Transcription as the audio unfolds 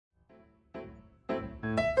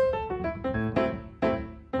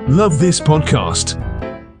Love this podcast?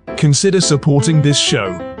 Consider supporting this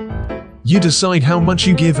show. You decide how much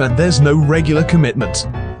you give and there's no regular commitment.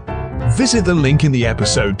 Visit the link in the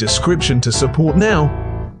episode description to support now.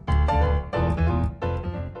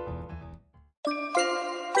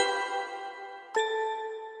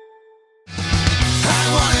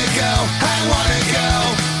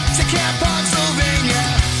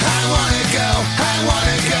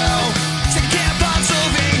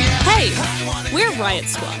 Riot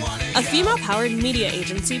Squad, a female-powered media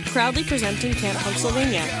agency proudly presenting Camp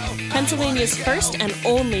Pennsylvania, Pennsylvania's first and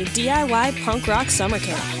only DIY punk rock summer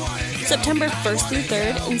camp. September 1st through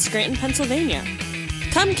 3rd in Scranton, Pennsylvania.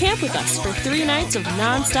 Come camp with us for 3 nights of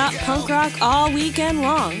non-stop punk rock all weekend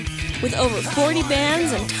long, with over 40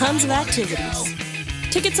 bands and tons of activities.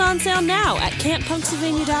 Tickets on sale now at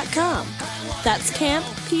camppennsylvania.com. That's camp,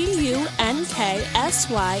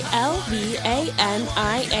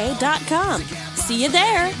 PUNKSYLVANIA.com. See you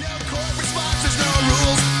there. No court responses, no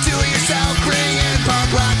rules. Do it yourself, bringing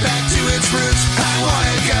punk rock back to its roots. I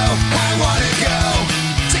wanna go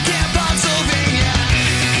to Camp Pennsylvania.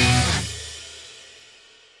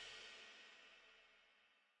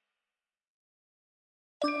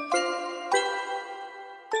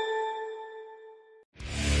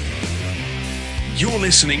 You're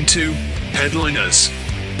listening to Headliners,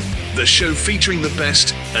 the show featuring the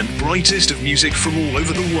best and brightest of music from all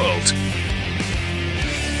over the world.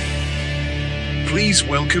 Please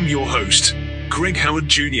welcome your host, Greg Howard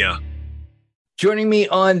Jr. Joining me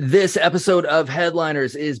on this episode of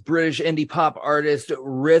Headliners is British indie pop artist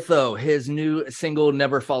RITHO. His new single,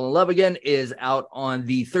 Never Fall in Love Again, is out on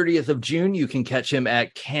the 30th of June. You can catch him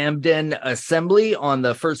at Camden Assembly on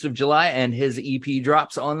the 1st of July, and his EP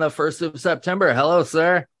drops on the 1st of September. Hello,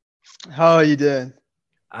 sir. How are you doing?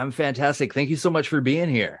 I'm fantastic. Thank you so much for being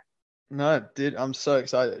here. No, dude, I'm so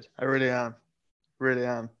excited. I really am. Really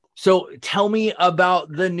am. So tell me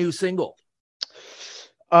about the new single.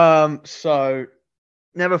 So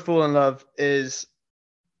Never Fall in Love is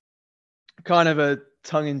kind of a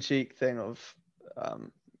tongue-in-cheek thing of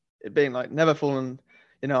it being like never fallen,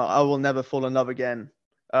 I will never fall in love again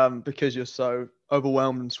because you're so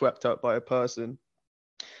overwhelmed and swept up by a person.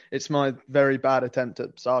 It's my very bad attempt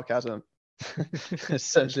at sarcasm.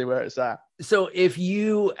 Essentially where it's at. So if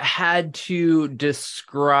you had to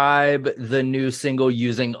describe the new single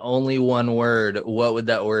using only one word, what would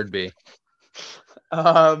that word be?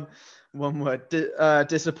 One word.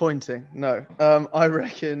 Disappointing. No. I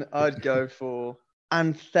reckon I'd go for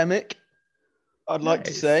anthemic. I'd like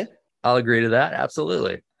to say. I'll agree to that.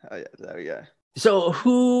 Absolutely. Oh yeah, there we go. So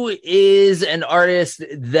who is an artist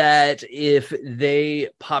that if they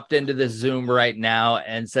popped into this Zoom right now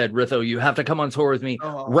and said, RITHO, you have to come on tour with me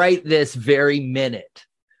right this very minute,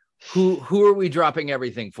 who are we dropping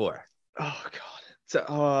everything for? Oh God.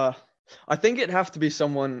 So I think it'd have to be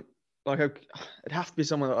someone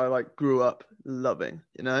that I like grew up loving,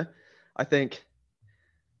 I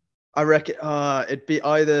reckon it'd be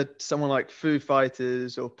either someone like Foo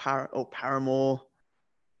Fighters or Paramore.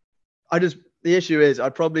 The issue is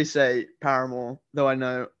I'd probably say Paramore, though I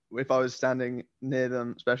know if I was standing near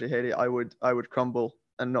them, especially Haley, I would crumble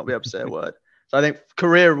and not be able to say a word. So I think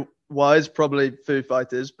career-wise, probably Foo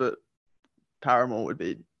Fighters, but Paramore would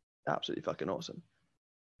be absolutely fucking awesome.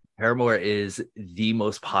 Paramore is the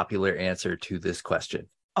most popular answer to this question.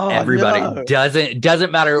 Oh, everybody no.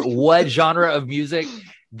 doesn't matter what genre of music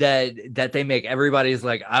that they make. Everybody's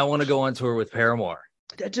like, I want to go on tour with Paramore.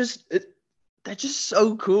 They're just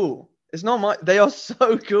so cool. They are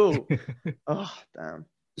so cool. Oh, damn.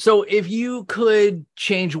 So if you could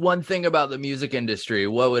change one thing about the music industry,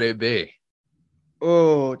 what would it be?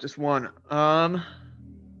 Oh, just one. God.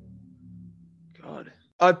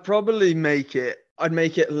 I'd probably make it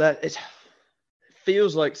it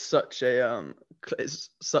feels like it's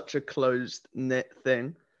such a closed knit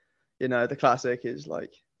thing. The classic is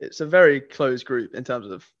like, it's a very closed group in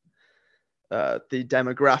terms of the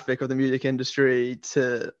demographic of the music industry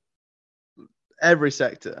to every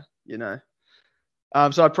sector, so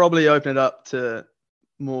I'd probably open it up to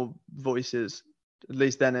more voices. At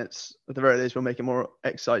least then at the very least we'll make it more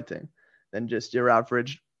exciting than just your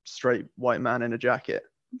average straight white man in a jacket,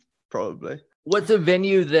 probably. What's a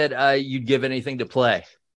venue that you'd give anything to play?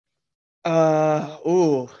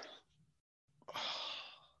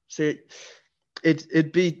 See,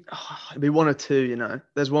 it'd be one or two,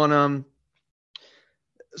 There's one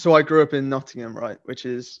so I grew up in Nottingham, right, which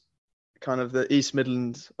is kind of the East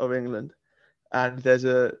Midlands of England, and there's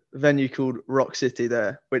a venue called Rock City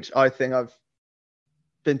there, which I think I've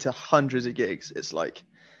been to hundreds of gigs. It's like,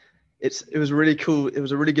 it was really cool. It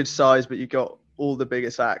was a really good size, but you got all the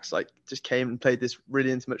biggest acts like just came and played this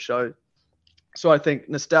really intimate show. So I think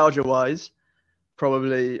nostalgia-wise,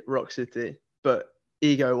 probably Rock City, but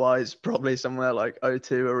ego-wise, probably somewhere like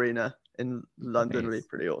O2 Arena in London would be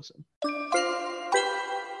pretty awesome.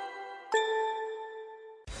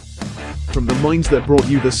 From the minds that brought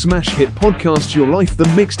you the smash hit podcast Your Life the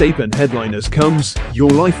Mixtape and Headliners comes Your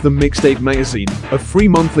Life the Mixtape magazine, a free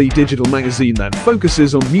monthly digital magazine that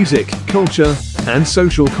focuses on music, culture, and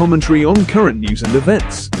social commentary on current news and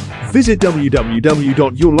events. Visit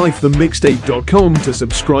www.yourlifethemixtape.com to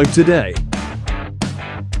subscribe today.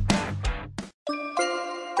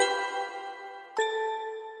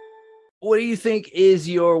 What do you think is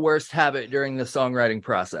your worst habit during the songwriting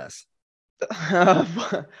process?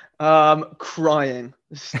 Crying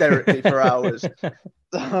hysterically for hours.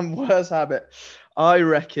 Worst habit, I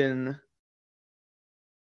reckon.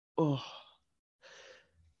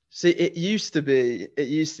 See, it used to be. I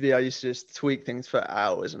used to just tweak things for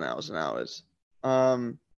hours and hours and hours.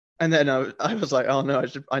 And then I was like, oh no,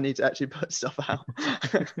 I need to actually put stuff out.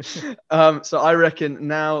 So I reckon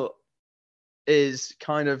now is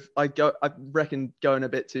kind of I reckon going a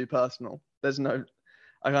bit too personal.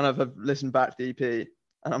 I kind of have listened back to the EP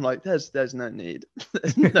and I'm like, there's no need.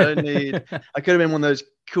 There's no need. I could have been one of those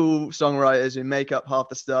cool songwriters who make up half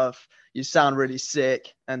the stuff. You sound really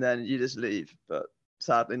sick and then you just leave. But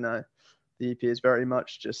sadly, no. The EP is very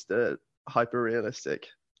much just a hyper-realistic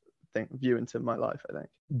view into my life, I think.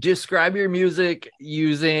 Describe your music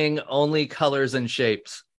using only colors and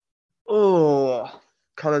shapes. Oh,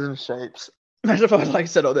 colors and shapes. Imagine if I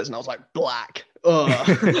said all this and I was like, black.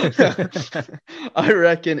 I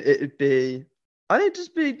reckon it'd be. I think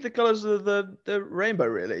just be the colors of the rainbow.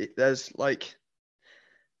 Really, there's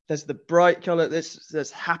the bright color.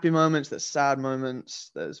 There's happy moments. There's sad moments.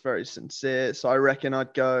 There's very sincere. So I reckon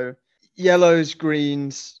I'd go yellows,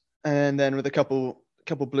 greens, and then with a couple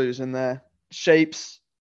blues in there. Shapes.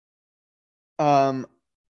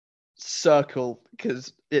 Circle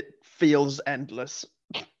because it feels endless.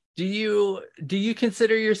 Do you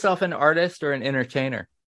consider yourself an artist or an entertainer?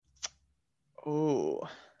 Oh,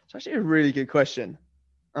 it's actually a really good question.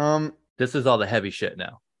 This is all the heavy shit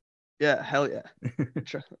now. Yeah, hell yeah.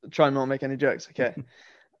 Try and not make any jokes. Okay.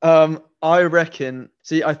 I reckon.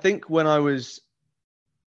 See, I think when I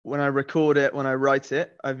record it, when I write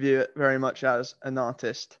it, I view it very much as an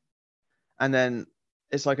artist, and then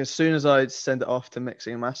it's like as soon as I send it off to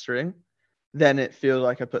mixing and mastering, then it feels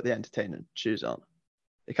like I put the entertainer shoes on.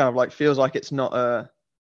 It kind of like feels like it's not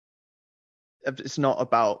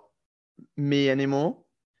about me anymore.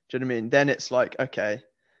 Do you know what I mean? Then it's like, okay,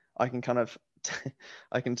 I can kind of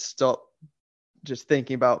I can stop just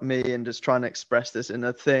thinking about me and just trying to express this in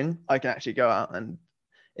a thing. I can actually go out and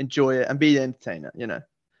enjoy it and be the entertainer, kind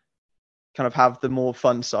of have the more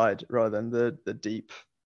fun side rather than the deep,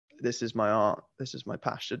 this is my art, this is my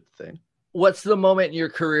passion thing. What's the moment in your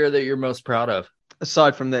career that you're most proud of?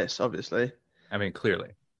 Aside from this, obviously. I mean,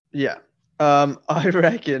 clearly. Yeah. I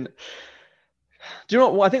reckon. Do you know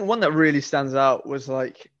what? I think one that really stands out was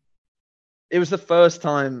it was the first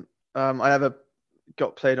time I ever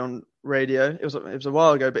got played on radio. It was a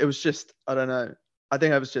while ago, but it was just, I don't know. I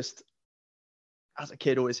think I was just, as a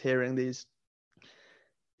kid, always hearing these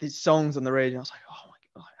songs on the radio. I was like, oh my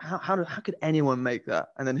God, how could anyone make that?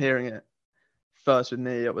 And then hearing it first with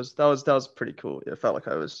me, that was pretty cool. It felt like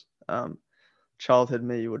I was childhood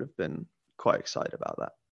me would have been quite excited about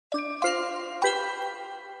that.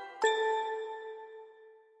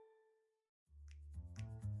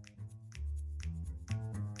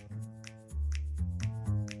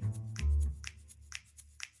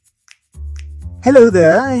 Hello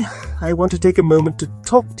there. I want to take a moment to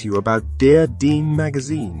talk to you about Dear Dean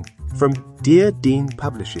magazine from Dear Dean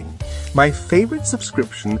Publishing, my favorite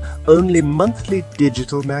subscription-only monthly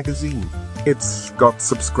digital magazine. It's got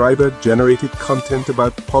subscriber-generated content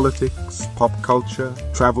about politics, pop culture,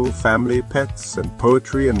 travel, family, pets, and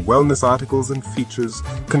poetry and wellness articles and features,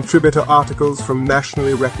 contributor articles from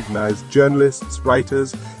nationally recognized journalists,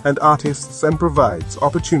 writers, and artists, and provides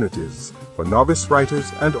opportunities for novice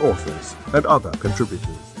writers and authors and other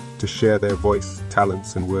contributors to share their voice,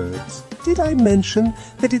 talents, and words. Did I mention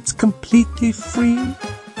that it's completely free?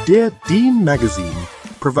 Dear Dean magazine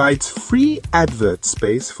provides free advert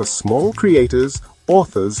space for small creators,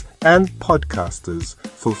 authors, and podcasters,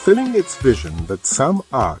 fulfilling its vision that some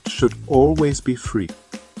art should always be free.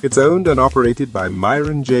 It's owned and operated by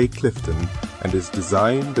Myron J. Clifton and is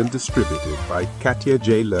designed and distributed by Katya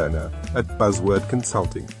J. Lerner at Buzzword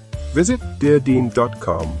Consulting. Visit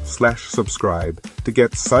deardean.com/subscribe to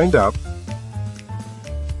get signed up.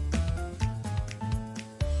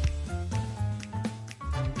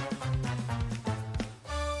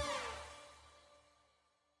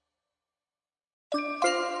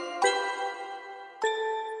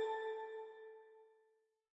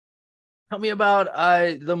 Tell me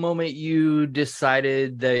about the moment you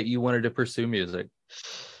decided that you wanted to pursue music.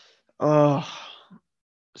 Oh,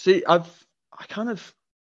 see, I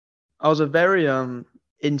was a very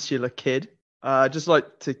insular kid. Just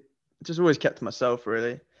like to just always kept to myself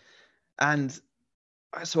really, and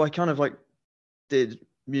so I kind of like did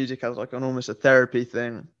music as like an almost a therapy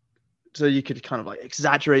thing. So you could kind of like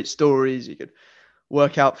exaggerate stories, you could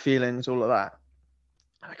work out feelings, all of that.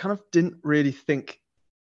 And I kind of didn't really think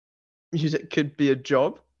music could be a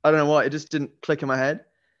job. I don't know why, it just didn't click in my head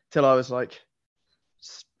till I was like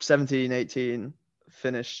 17, 18,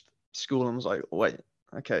 finished school and was like, wait,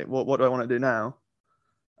 okay, what do I want to do now?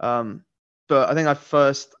 But I think I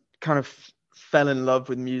first kind of fell in love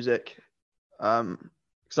with music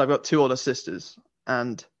because I've got two older sisters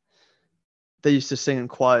and they used to sing in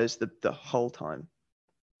choirs the whole time.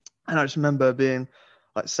 And I just remember being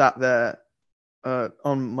like sat there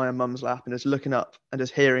on my mum's lap and just looking up and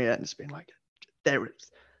just hearing it and just being like, there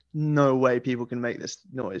is no way people can make this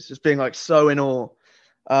noise. Just being like so in awe.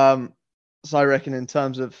 So I reckon in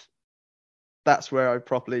terms of that's where I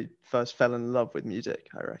properly first fell in love with music,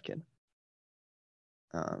 I reckon.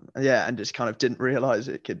 And just kind of didn't realize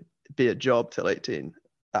it could be a job till 18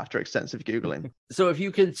 after extensive Googling. So if you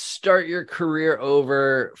could start your career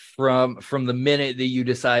over from the minute that you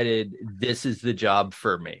decided this is the job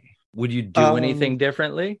for me, would you do anything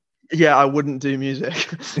differently? Yeah, I wouldn't do music.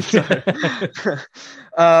 So,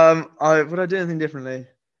 would I do anything differently?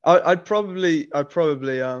 I'd probably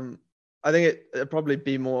I think it'd probably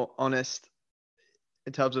be more honest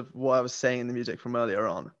in terms of what I was saying in the music from earlier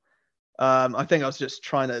on. I think I was just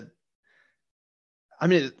trying to, I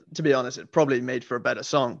mean, to be honest, it probably made for a better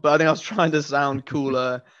song, but I think I was trying to sound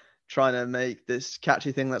cooler, trying to make this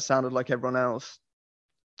catchy thing that sounded like everyone else.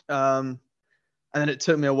 And then it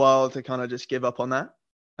took me a while to kind of just give up on that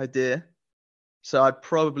idea. So I'd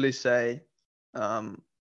probably say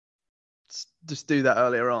just do that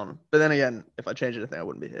earlier on. But then again, if I changed anything, I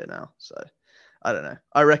wouldn't be here now. So I don't know.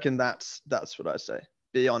 I reckon that's what I'd say.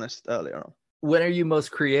 Be honest earlier on. When are you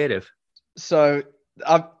most creative? So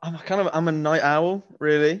I'm a night owl,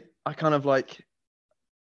 really. I think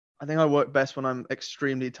I work best when I'm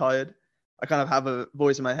extremely tired. I kind of have a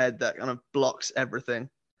voice in my head that kind of blocks everything.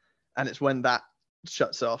 And it's when that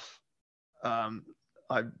shuts off, I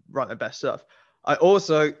write my best stuff. I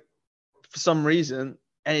also, for some reason,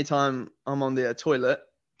 anytime I'm on the toilet,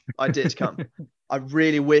 ideas come. I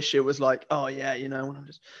really wish it was like, oh yeah, when I'm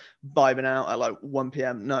just vibing out at like 1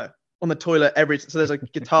 p.m. No, on the toilet so there's a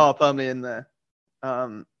guitar permanently in there.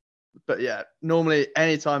 But yeah, normally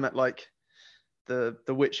anytime at like the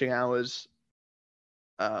witching hours,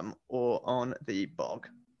 or on the bog.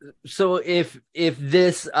 So if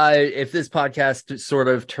this podcast sort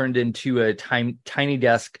of turned into a tiny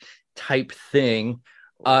desk type thing,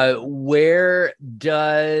 where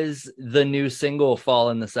does the new single fall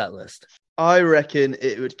in the set list? I reckon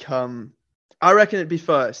it'd be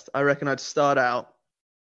first. I reckon I'd start out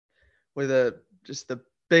with just the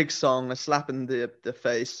big song, a slap in the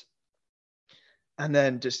face, and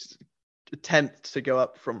then just attempt to go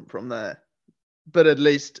up from there. But at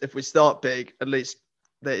least if we start big, at least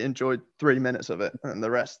they enjoyed 3 minutes of it, and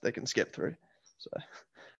the rest they can skip through. So,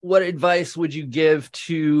 what advice would you give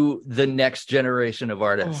to the next generation of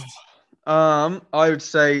artists? I would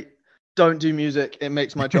say don't do music. It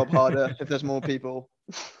makes my job harder if there's more people.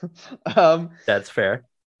 That's fair.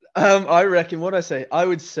 I reckon what I say. I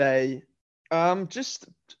would say, it's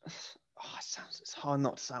hard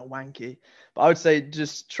not to sound wanky, but I would say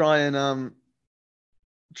just try and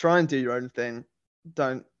do your own thing.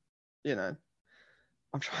 Don't,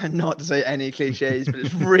 I'm trying not to say any cliches, but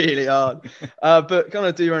it's really hard. But kind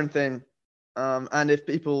of do your own thing. And if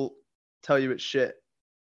people tell you it's shit,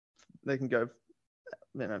 they can go,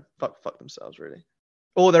 fuck themselves, really.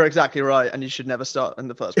 Or they're exactly right, and you should never start in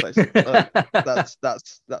the first place.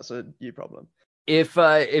 That's a you problem. If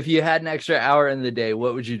you had an extra hour in the day,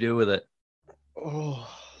 what would you do with it?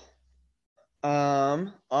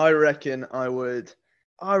 I reckon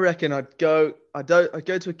I'd go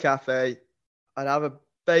to a cafe. I'd have a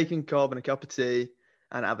bacon cob and a cup of tea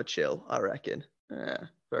and have a chill, I reckon. Yeah,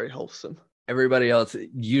 very wholesome. Everybody else,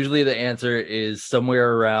 usually the answer is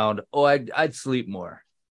somewhere around, I'd sleep more.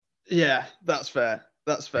 Yeah, that's fair.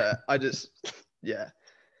 I just, yeah.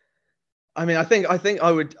 I mean, I think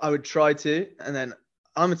I would try to, and then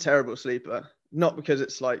I'm a terrible sleeper. Not because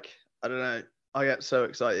it's like, I don't know, I get so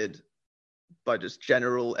excited by just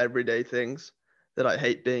general everyday things that I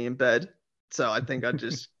hate being in bed. So I think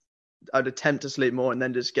I'd attempt to sleep more and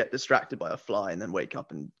then just get distracted by a fly and then wake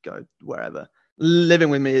up and go wherever. living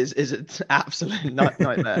with me is an absolute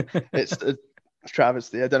nightmare. It's a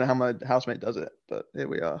travesty. I don't know how my housemate does it, but here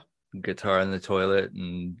we are. Guitar in the toilet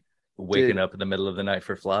and waking up in the middle of the night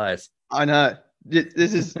for flies. I know.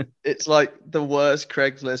 It's like the worst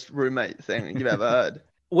Craigslist roommate thing you've ever heard.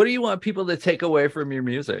 What do you want people to take away from your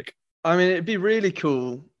music? I mean, it'd be really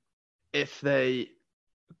cool if they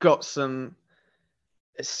got some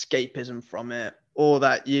escapism from it, or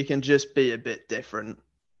that you can just be a bit different,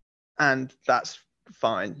 and that's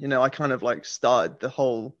fine. You know, I kind of like started the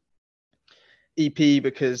whole EP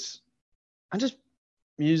because I just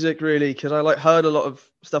music really, because I like heard a lot of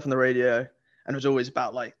stuff on the radio, and it was always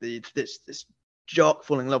about like this jock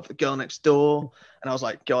falling in love with the girl next door, and I was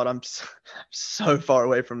like, God, I'm so far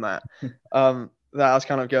away from that. That I was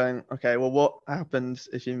kind of going, okay, well, what happens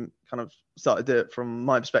if you kind of start to do it from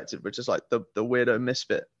my perspective, which is like the weirdo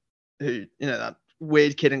misfit who, you know, that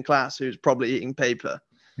weird kid in class who's probably eating paper.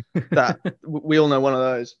 That we all know one of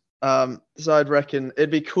those. So I'd reckon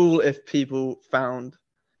it'd be cool if people found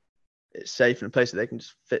it safe in a place that they can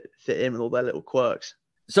just fit in with all their little quirks.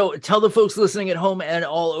 So tell the folks listening at home and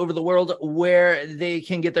all over the world where they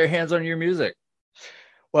can get their hands on your music.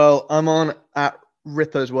 Well, I'm on at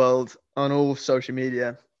RITHO's World on all social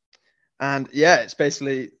media. And yeah, it's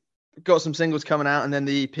basically got some singles coming out, and then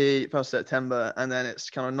the EP first September, and then it's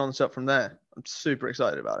kind of non-stop from there. I'm super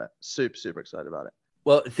excited about it. Super excited about it.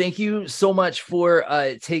 Well, thank you so much for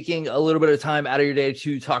taking a little bit of time out of your day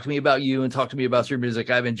to talk to me about you and talk to me about your music.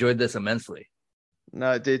 I've enjoyed this immensely.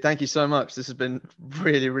 No, dude, thank you so much. This has been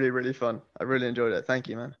really fun. I really enjoyed it. Thank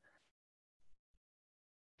you, man.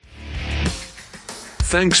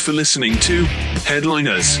 Thanks for listening to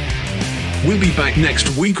Headliners. We'll be back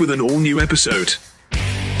next week with an all-new episode.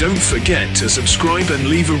 Don't forget to subscribe and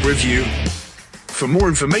leave a review. For more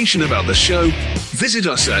information about the show, visit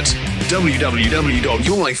us at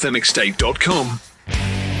www.yourlifethemixtape.com.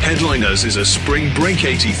 Headliners is a Spring Break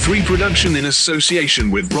 83 production in association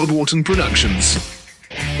with Rod Wharton Productions.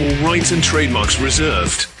 All rights and trademarks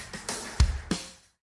reserved.